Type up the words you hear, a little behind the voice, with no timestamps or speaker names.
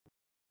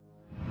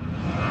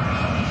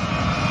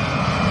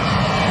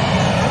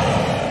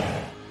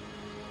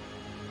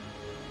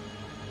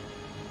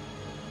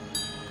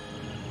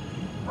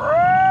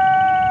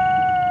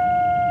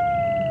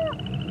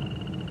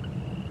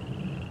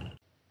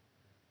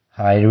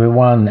Hi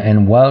everyone,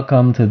 and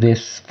welcome to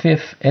this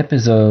fifth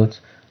episode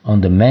on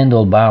the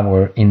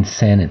Mandlbaur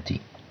insanity.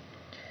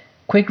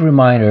 Quick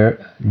reminder,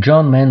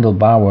 John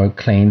Mandlbaur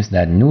claims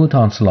that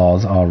Newton's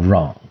laws are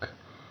wrong.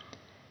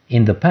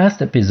 In the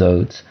past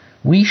episodes,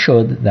 we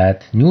showed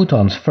that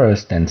Newton's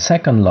first and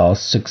second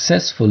laws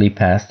successfully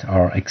passed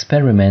our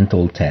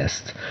experimental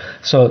test.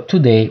 So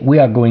today we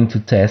are going to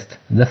test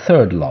the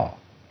third law.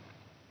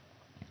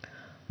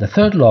 The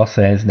third law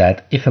says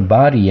that if a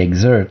body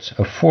exerts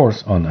a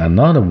force on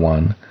another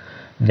one,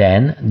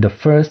 then the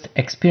first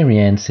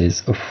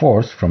experiences a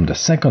force from the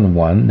second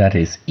one that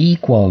is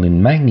equal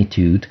in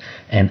magnitude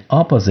and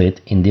opposite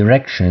in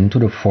direction to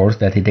the force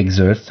that it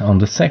exerts on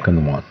the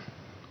second one.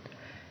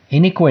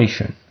 In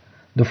equation,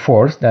 the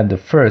force that the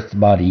first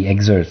body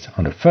exerts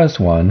on the first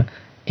one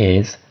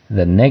is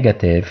the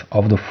negative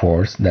of the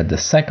force that the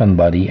second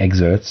body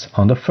exerts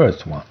on the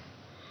first one.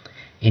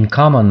 In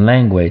common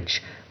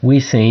language, we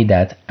say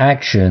that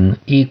action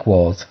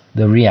equals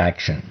the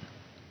reaction.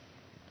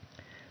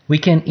 We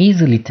can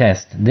easily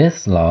test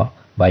this law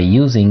by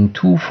using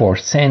two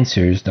force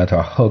sensors that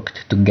are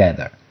hooked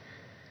together.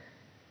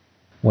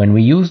 When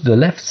we use the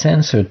left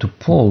sensor to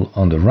pull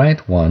on the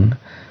right one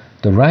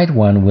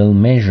will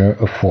measure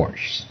a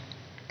force.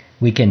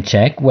 We can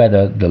check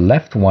whether the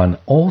left one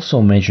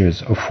also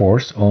measures a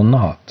force or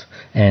not,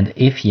 and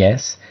if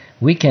yes,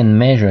 we can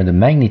measure the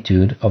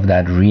magnitude of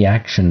that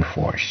reaction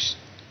force.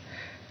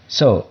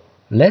 So,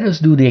 let us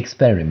do the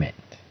experiment.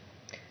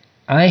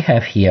 I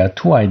have here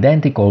two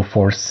identical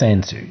force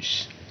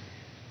sensors.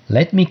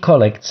 Let me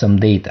collect some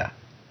data,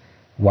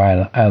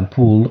 while I'll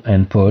pull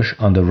and push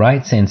on the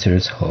right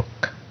sensor's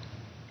hook.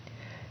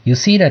 You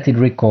see that it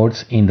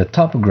records in the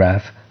top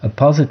graph a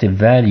positive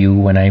value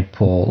when I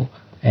pull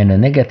and a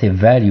negative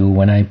value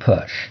when I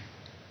push.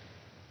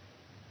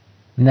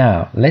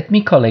 Now, let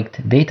me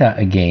collect data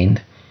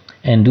again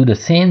and do the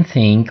same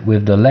thing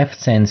with the left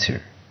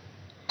sensor.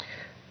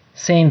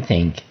 Same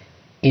thing,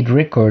 it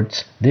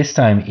records, this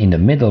time in the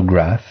middle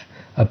graph,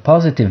 a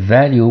positive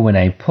value when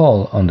I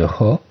pull on the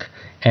hook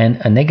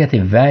and a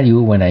negative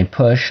value when I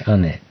push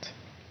on it.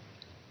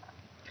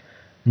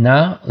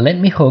 Now let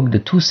me hook the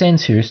two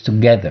sensors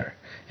together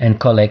and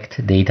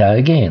collect data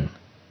again.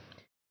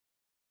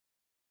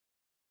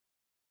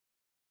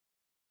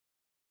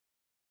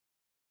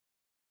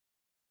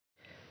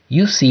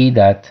 You see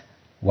that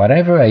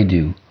whatever I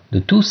do,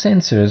 the two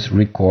sensors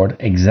record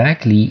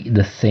exactly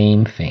the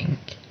same thing.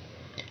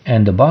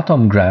 And the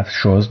bottom graph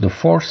shows the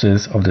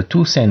forces of the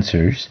two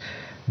sensors,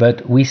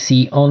 but we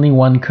see only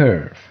one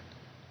curve.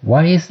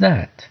 Why is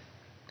that?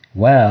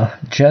 Well,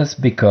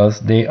 just because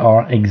they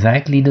are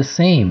exactly the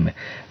same,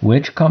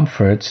 which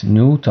comforts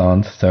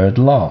Newton's third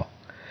law.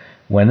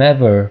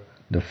 Whenever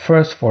the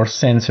first force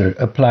sensor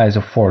applies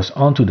a force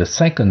onto the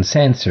second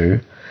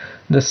sensor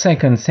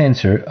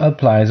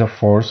applies a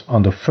force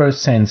on the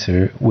first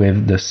sensor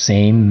with the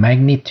same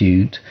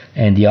magnitude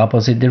and the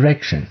opposite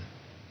direction.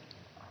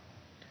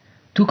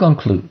 To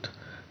conclude,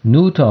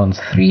 Newton's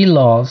three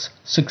laws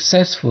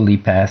successfully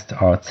passed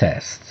our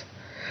test.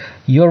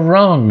 You're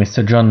wrong,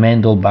 Mr. John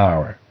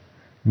Mandlbaur.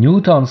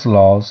 Newton's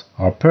laws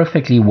are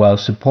perfectly well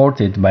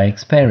supported by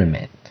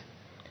experiment.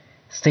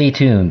 Stay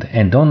tuned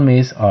and don't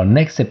miss our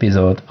next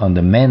episode on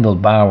the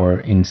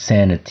Mandlbaur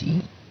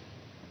insanity.